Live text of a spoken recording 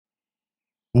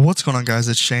What's going on, guys?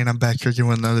 It's Shay and I'm back here again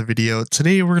with another video.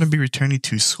 Today we're going to be returning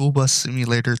to School Bus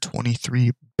Simulator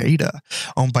 23 Beta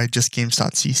owned by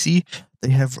JustGames.cc. They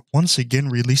have once again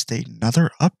released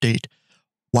another update.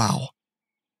 Wow.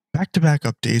 Back-to-back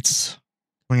updates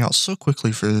coming out so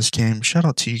quickly for this game. Shout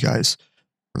out to you guys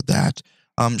for that.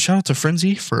 Shout out to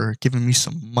Frenzy for giving me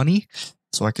some money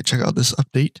so I could check out this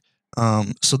update.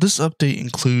 So this update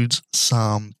includes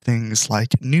some things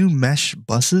like new mesh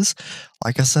buses.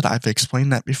 Like I said, I've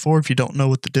explained that before. If you don't know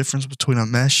what the difference between a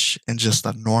mesh and just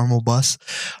a normal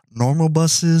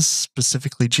buses,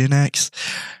 specifically Gen X,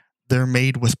 they're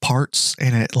made with parts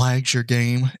and it lags your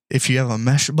game. If you have a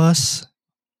mesh bus,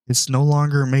 it's no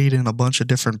longer made in a bunch of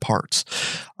different parts.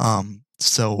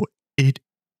 So it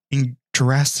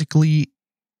drastically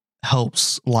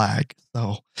helps lag.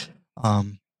 So,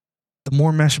 the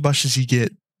more mesh buses you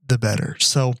get, the better.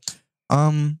 So,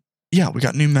 yeah, we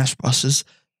got new mesh buses.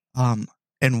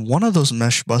 And one of those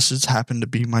mesh buses happened to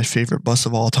be my favorite bus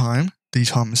of all time, the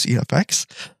Thomas EFX.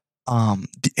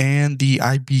 And the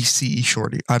IBCE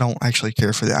Shorty. I don't actually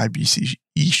care for the IBCE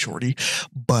Shorty,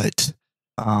 but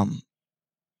I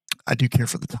do care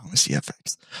for the Thomas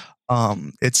EFX.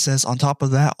 It says on top of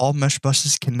that, all mesh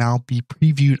buses can now be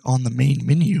previewed on the main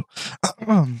menu.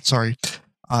 Sorry.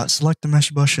 Select the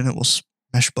mesh bus and it will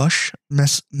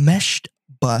meshed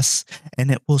bus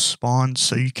and it will spawn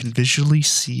so you can visually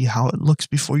see how it looks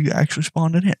before you actually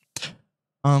spawn it in.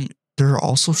 There are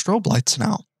also strobe lights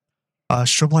now.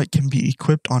 Strobe light can be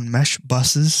equipped on mesh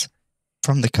buses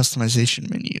from the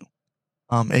customization menu.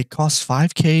 It costs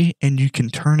 5K and you can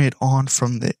turn it on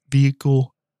from the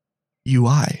vehicle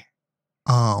UI.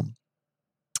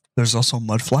 There's also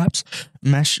mud flaps.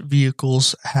 Mesh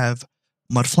vehicles have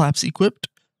mud flaps equipped.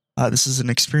 This is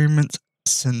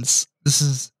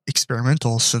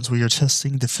experimental since we are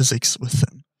testing the physics with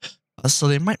them. So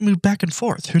they might move back and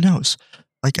forth. Who knows?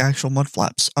 Like actual mud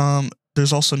flaps.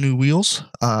 There's also new wheels.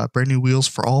 Brand new wheels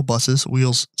for all buses.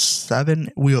 Wheels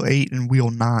 7, wheel 8, and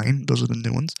wheel 9. Those are the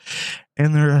new ones.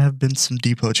 And there have been some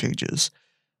depot changes.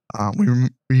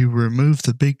 We removed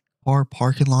the big car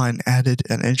parking lot and added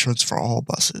an entrance for all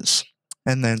buses.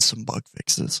 And then some bug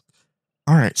fixes.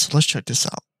 Alright, so let's check this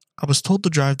out. I was told to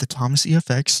drive the Thomas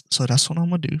EFX, so that's what I'm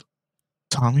going to do.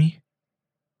 Tommy.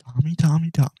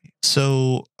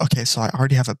 So, okay, so I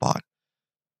already have it bought.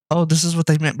 Oh, this is what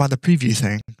they meant by the preview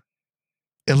thing.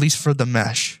 At least for the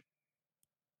mesh.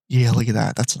 Yeah, look at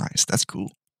that. That's nice. That's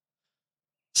cool.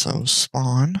 So,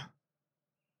 spawn.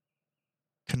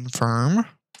 Confirm.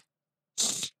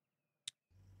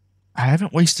 I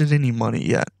haven't wasted any money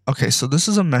yet. Okay, so this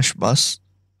is a mesh bus.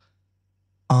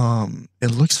 It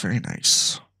looks very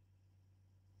nice.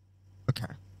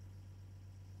 Okay.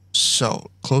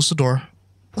 So, close the door.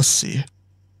 Let's see.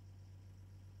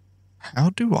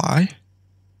 How do I?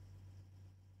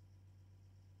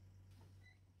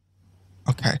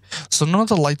 Okay. So none of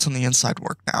the lights on the inside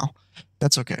work now.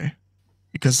 That's okay.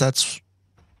 Because that's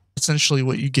essentially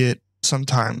what you get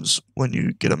sometimes when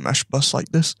you get a mesh bus like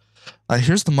this.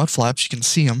 Here's the mud flaps. You can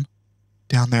see them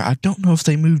down there. I don't know if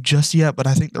they moved just yet, but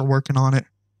I think they're working on it.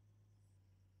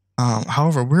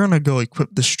 However, we're going to go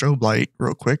equip the strobe light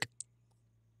real quick.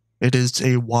 It is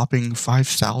a whopping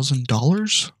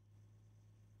 $5,000.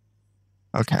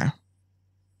 Okay.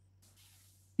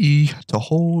 E to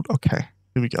hold. Okay.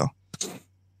 Here we go.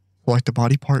 Select the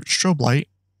body part, strobe light.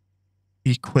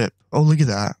 Equip. Oh, look at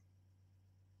that.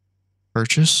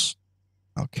 Purchase.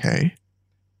 Okay.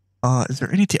 Is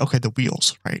there anything? Okay, the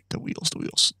wheels, right? The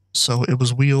wheels. So it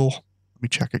was wheel. Let me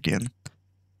check again.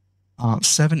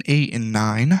 7, 8, and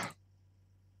 9.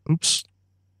 Oops.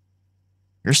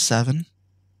 Here's 7.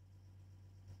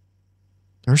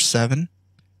 There's 7,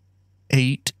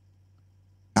 8,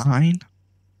 9.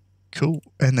 Cool.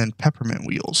 And then peppermint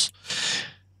wheels.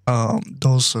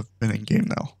 Those have been in game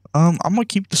though. I'm gonna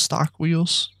keep the stock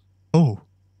wheels. Oh.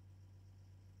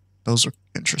 Those are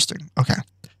interesting. Okay.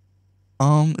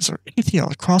 Is there anything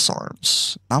else? Cross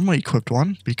arms. I'm gonna equip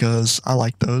one because I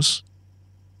like those.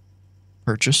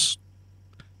 Purchase.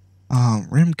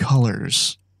 Rim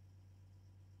colors.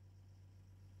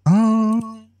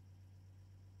 I'm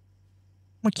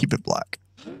gonna keep it black.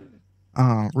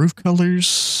 Roof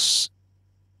colors.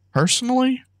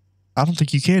 Personally, I don't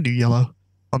think you can do yellow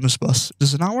on this bus.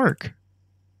 Does it not work?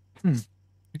 I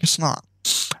guess not.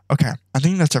 Okay, I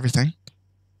think that's everything.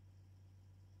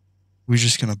 We're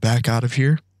just gonna back out of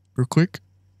here real quick.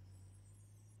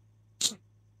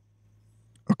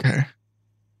 Okay.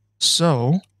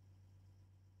 So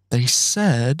they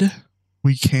said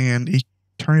we can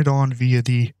turn it on via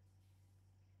the,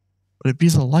 would it be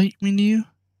the light menu?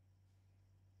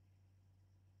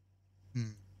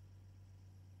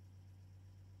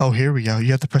 Oh, here we go.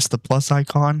 You have to press the plus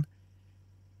icon.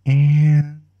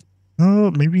 And,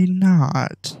 oh, maybe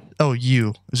not. Oh,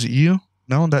 U. Is it U?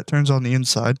 No, that turns on the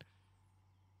inside.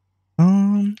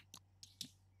 Hold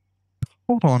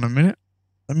on a minute.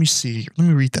 Let me see. Let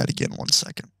me read that again 1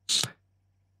 second.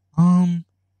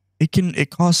 It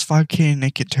costs 5K and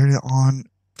it can turn it on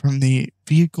from the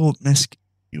vehicle MISC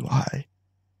UI.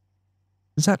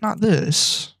 Is that not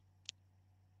this?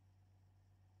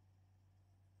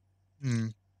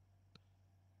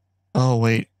 Oh,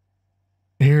 wait.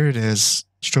 Here it is.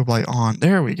 Strobe light on.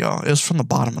 There we go. It was from the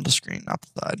bottom of the screen, not the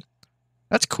side.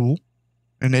 That's cool.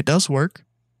 And it does work.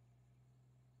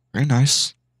 Very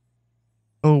nice.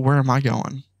 Oh, where am I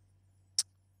going?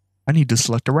 I need to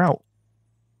select a route.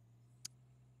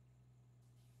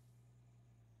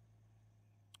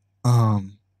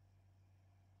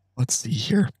 Let's see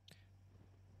here.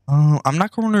 I'm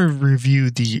not going to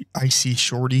review the icy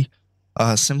shorty,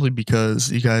 simply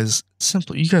because you guys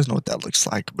know what that looks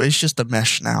like. But it's just a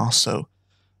mesh now, so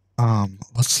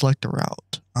let's select a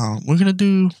route. We're gonna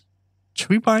do. Should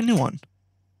we buy a new one?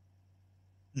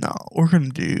 No, we're gonna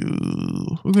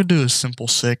do a simple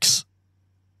 6.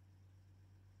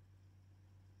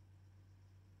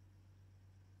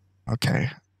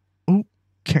 Okay. Oh,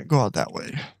 can't go out that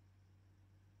way.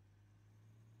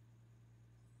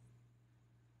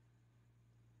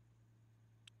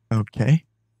 Okay.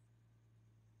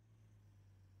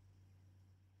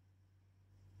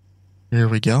 Here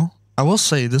we go. I will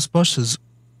say this bus is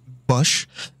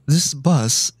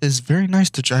very nice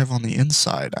to drive on the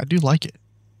inside. I do like it.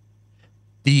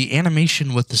 The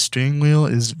animation with the steering wheel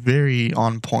is very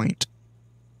on point.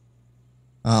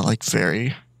 Like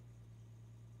very.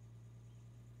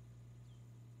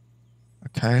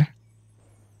 Okay.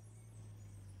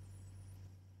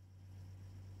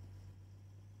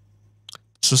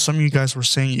 So some of you guys were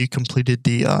saying you completed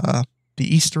the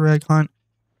Easter egg hunt.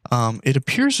 It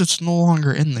appears it's no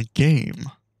longer in the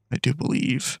game, I do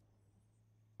believe.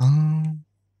 I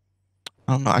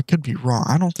don't know. I could be wrong.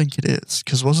 I don't think it is,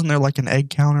 because wasn't there like an egg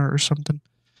counter or something?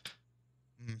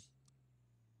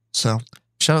 So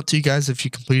shout out to you guys if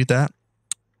you completed that.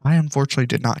 I unfortunately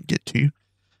did not get to.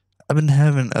 I've been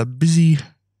having a busy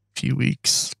few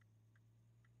weeks.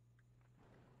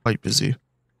 Quite busy.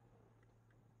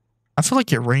 I feel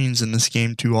like it rains in this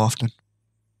game too often.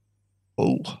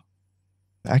 Oh,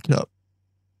 back it up.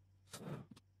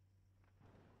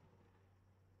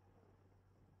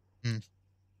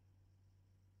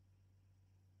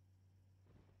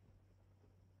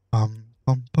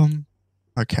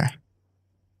 Okay.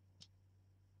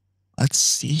 Let's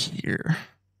see here.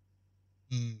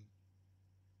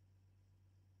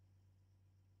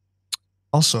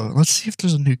 Also, let's see if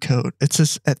there's a new code. It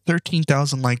says at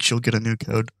 13,000 likes, you'll get a new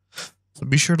code. So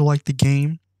be sure to like the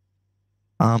game.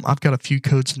 I've got a few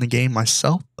codes in the game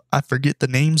myself. I forget the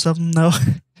names of them though.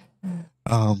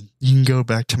 You can go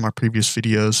back to my previous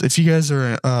videos. If you guys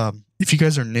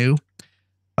are new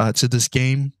to this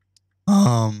game,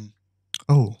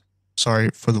 oh, sorry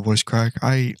for the voice crack.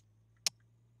 I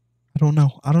don't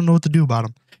know. I don't know what to do about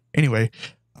them. Anyway,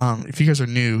 if you guys are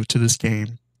new to this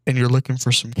game and you're looking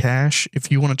for some cash,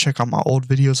 if you want to check out my old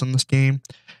videos on this game,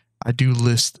 I do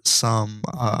list some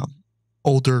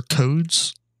older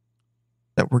codes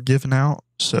that were given out.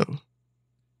 So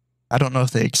I don't know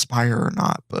if they expire or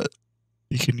not, but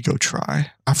you can go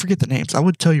try. I forget the names. I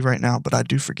would tell you right now, but I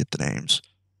do forget the names.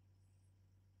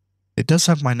 It does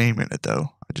have my name in it,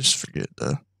 though. I just forget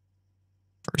the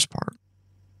first part.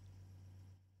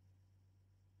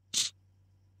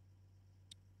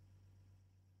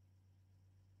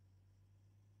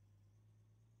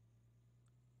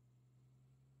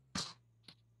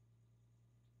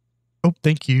 Oh,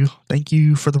 thank you. Thank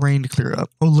you for the rain to clear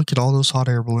up. Oh, look at all those hot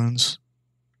air balloons.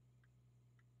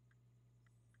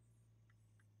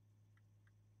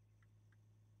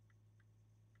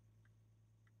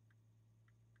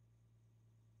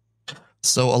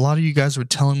 So a lot of you guys were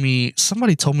telling me,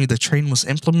 somebody told me the train was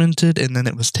implemented and then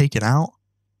it was taken out.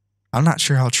 I'm not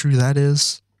sure how true that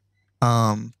is.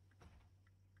 Somebody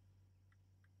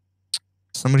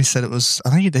said it was, I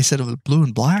think they said it was blue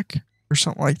and black or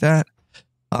something like that.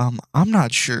 I'm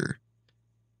not sure.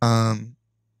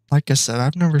 Like I said,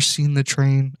 I've never seen the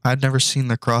train. I've never seen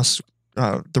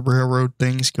the railroad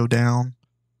things go down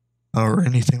or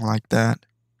anything like that.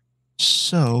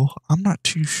 So I'm not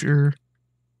too sure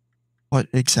what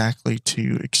exactly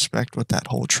to expect with that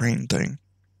whole train thing.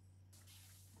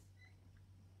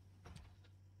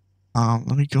 Let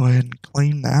me go ahead and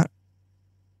claim that.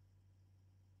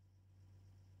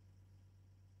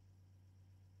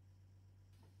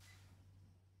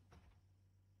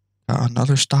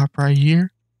 Another stop right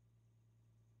here.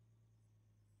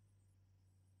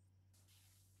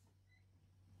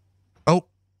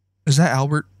 Is that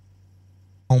Albert?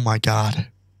 Oh my god.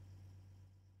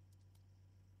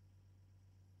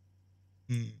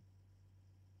 Hmm.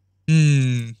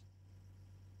 Hmm.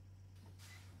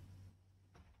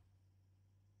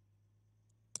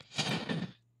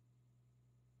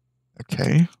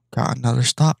 Okay. Got another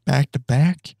stop back to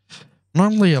back.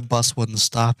 Normally a bus wouldn't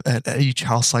stop at each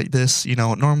house like this. You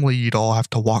know, normally you'd all have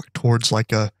to walk towards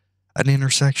like an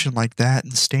intersection like that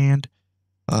and stand.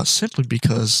 Simply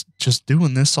because just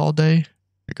doing this all day,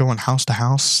 going house to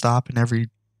house, stopping every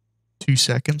 2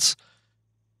 seconds,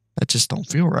 that just don't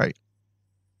feel right.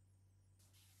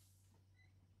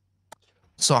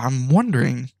 So I'm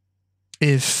wondering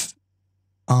if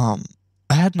um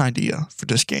I had an idea for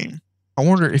this game. I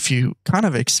wonder if you kind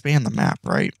of expand the map,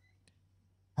 right?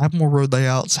 Have more road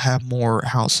layouts, have more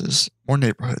houses, more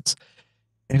neighborhoods.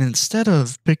 And instead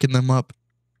of picking them up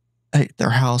at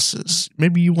their houses,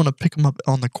 maybe you want to pick them up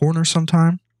on the corner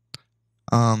sometime.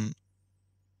 Um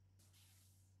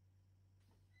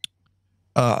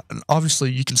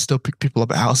Obviously you can still pick people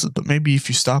up at houses, but maybe if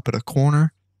you stop at a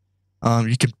corner,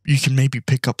 you can maybe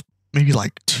pick up maybe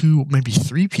like two, maybe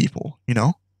three people,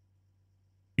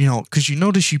 because you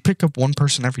notice you pick up one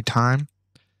person every time.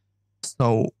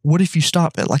 So what if you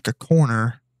stop at like a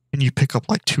corner and you pick up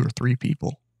like two or three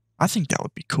people? I think that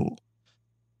would be cool.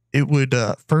 It would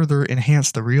further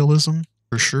enhance the realism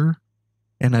for sure.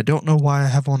 And I don't know why I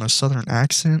have on a southern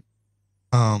accent.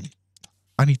 Um,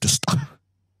 I need to stop.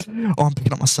 Oh, I'm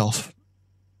picking up myself.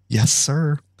 Yes,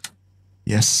 sir.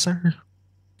 Yes, sir.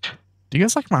 Do you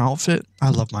guys like my outfit?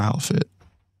 I love my outfit.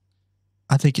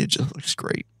 I think it just looks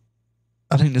great.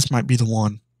 I think this might be the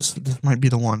one. This might be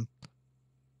the one.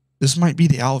 This might be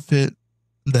the outfit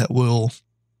that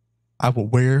I will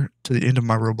wear to the end of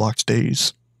my Roblox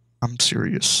days. I'm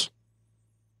serious.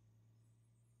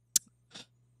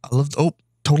 I love. Oh,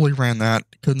 totally ran that.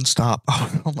 Couldn't stop. I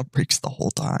was on the brakes the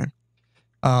whole time.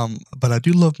 But I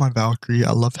do love my Valkyrie.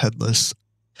 I love headless.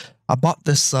 I bought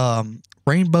this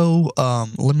rainbow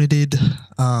limited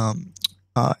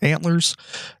antlers.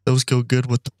 Those go good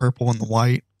with the purple and the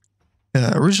white.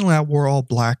 Originally I wore all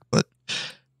black, but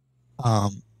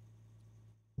um,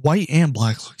 white and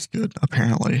black looks good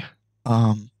apparently.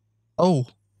 Oh,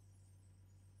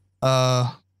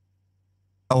 uh,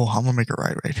 oh, I'm gonna make it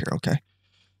right here. Okay,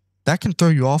 that can throw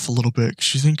you off a little bit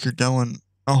because you think you're going.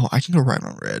 Oh, I can go right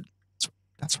on red. That's right.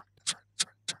 That's right. That's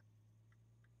right. That's right.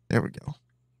 There we go.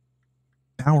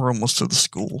 Now we're almost to the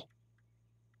school.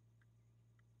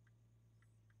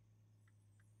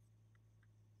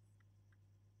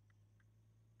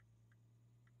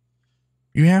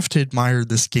 You have to admire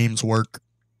this game's work.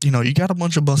 You got a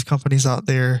bunch of bus companies out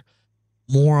there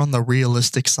more on the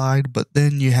realistic side, but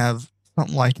then you have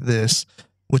something like this,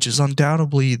 which is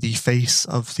undoubtedly the face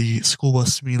of the school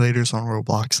bus simulators on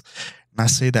Roblox. And I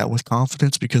say that with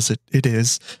confidence because it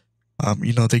is.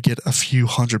 They get a few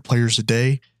hundred players a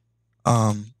day.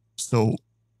 So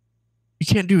you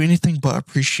can't do anything but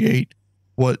appreciate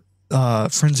what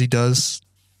Frenzy does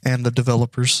and the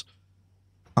developers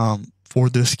for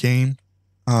this game.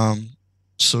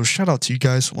 So shout out to you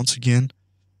guys once again.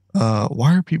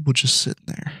 Why are people just sitting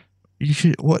there? You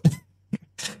should what?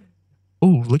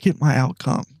 Oh, look at my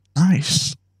outcome.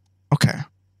 Nice. Okay.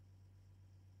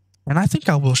 And I think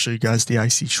I will show you guys the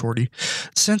IC shorty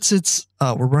since it's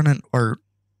we're running or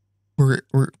we're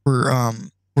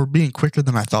being quicker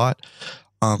than I thought.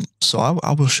 So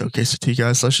I will showcase it to you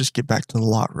guys. Let's just get back to the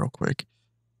lot real quick.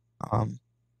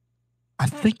 I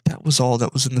think that was all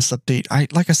that was in this update.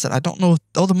 Like I said, I don't know.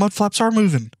 Oh, the mud flaps are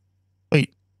moving.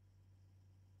 Wait.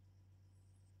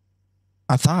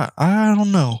 I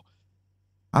don't know.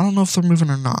 I don't know if they're moving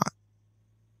or not.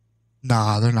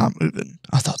 Nah, they're not moving.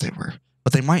 I thought they were,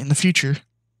 but they might in the future.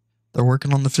 They're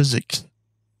working on the physics.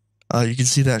 You can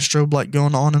see that strobe light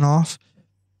going on and off.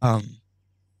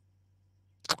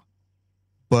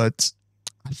 But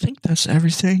I think that's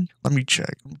everything. Let me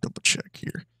check. Let me double check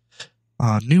here.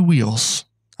 New wheels.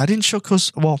 I didn't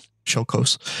showcase. Well,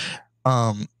 showcase.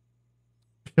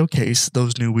 Showcase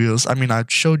those new wheels. I mean, I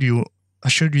showed you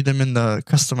them in the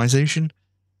customization.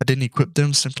 I didn't equip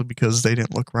them simply because they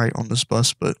didn't look right on this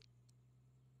bus, but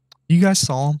you guys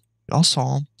saw them. Y'all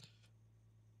saw them.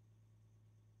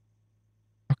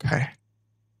 Okay.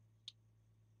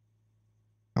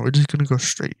 Now we're just gonna go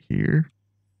straight here.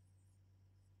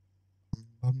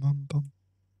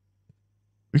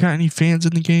 We got any fans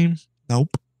in the game?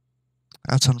 Nope.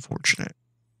 That's unfortunate.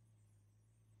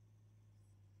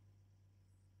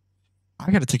 I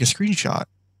gotta take a screenshot.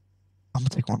 I'm gonna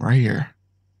take one right here.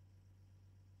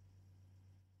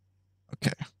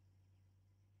 Okay.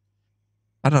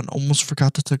 I done almost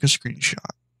forgot to take a screenshot.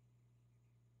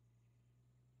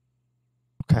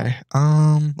 Okay.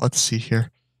 Let's see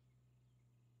here.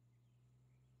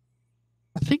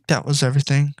 I think that was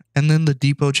everything. And then the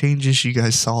depot changes, you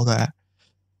guys saw that.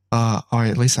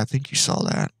 Alright, at least I think you saw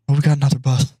that. Oh, we got another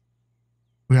bus.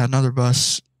 We got another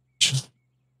bus just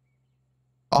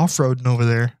off-roading over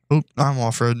there. Oh, I'm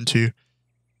off-roading too.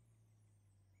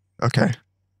 Okay.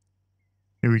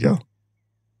 Here we go.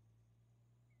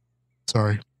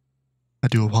 Sorry. I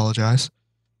do apologize.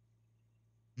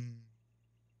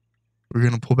 We're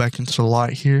going to pull back into the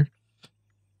lot here.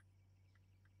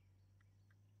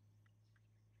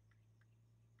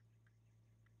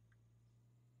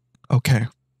 Okay.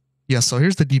 Yeah, so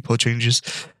here's the depot changes.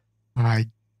 I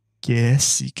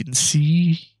guess you can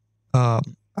see. I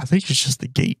think it's just the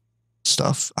gate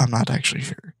stuff. I'm not actually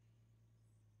sure.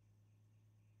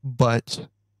 But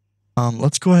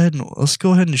let's go ahead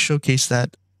and showcase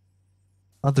that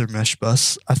other mesh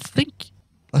bus. I think,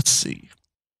 let's see.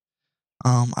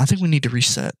 I think we need to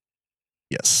reset.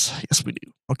 Yes, we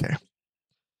do. Okay.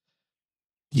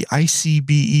 The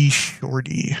ICBE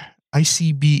shorty.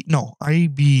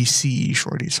 IBCE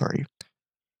shorty, sorry.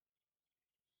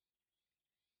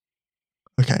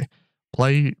 Okay.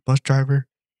 Play bus driver.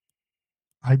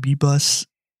 IB bus.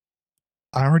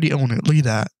 I already own it. Look at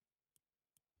that.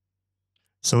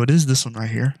 So it is this one right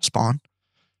here. Spawn.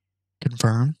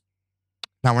 Confirm.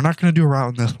 Now we're not going to do a route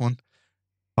on this one.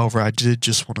 However, I did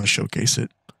just want to showcase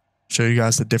it. Show you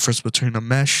guys the difference between a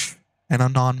mesh and a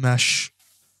non-mesh.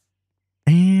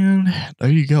 And there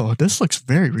you go. This looks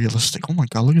very realistic. Oh my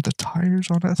god, look at the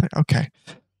tires on that thing. Okay.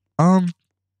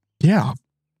 Yeah.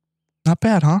 Not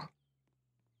bad, huh?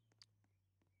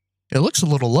 It looks a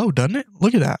little low, doesn't it?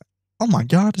 Look at that. Oh my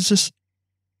god, is this...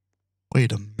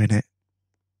 Wait a minute.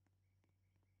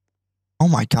 Oh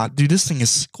my god, dude, this thing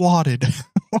is squatted.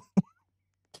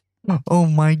 Oh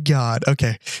my god.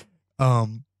 Okay.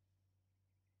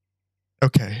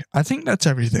 Okay, I think that's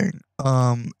everything.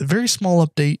 A very small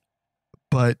update,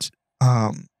 but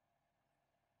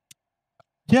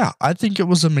yeah, I think it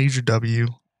was a major W.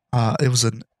 It was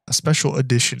a special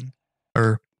addition,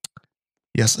 or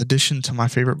yes, addition to my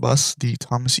favorite bus, the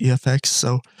Thomas EFX.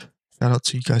 So shout out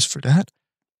to you guys for that.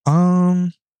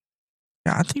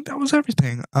 Yeah, I think that was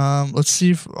everything. Let's see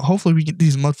if hopefully we get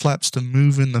these mud flaps to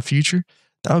move in the future.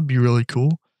 That would be really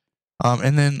cool.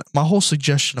 And then my whole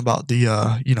suggestion about the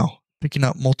picking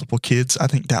up multiple kids, I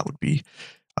think that would be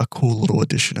a cool little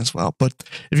addition as well. But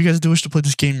if you guys do wish to play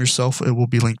this game yourself, it will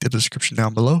be linked in the description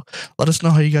down below. Let us know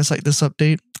how you guys like this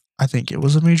update. I think it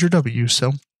was a major W.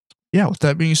 So yeah, with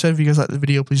that being said, if you guys like the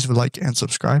video, please leave a like and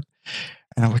subscribe.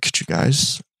 And I will catch you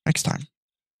guys next time.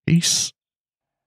 Peace.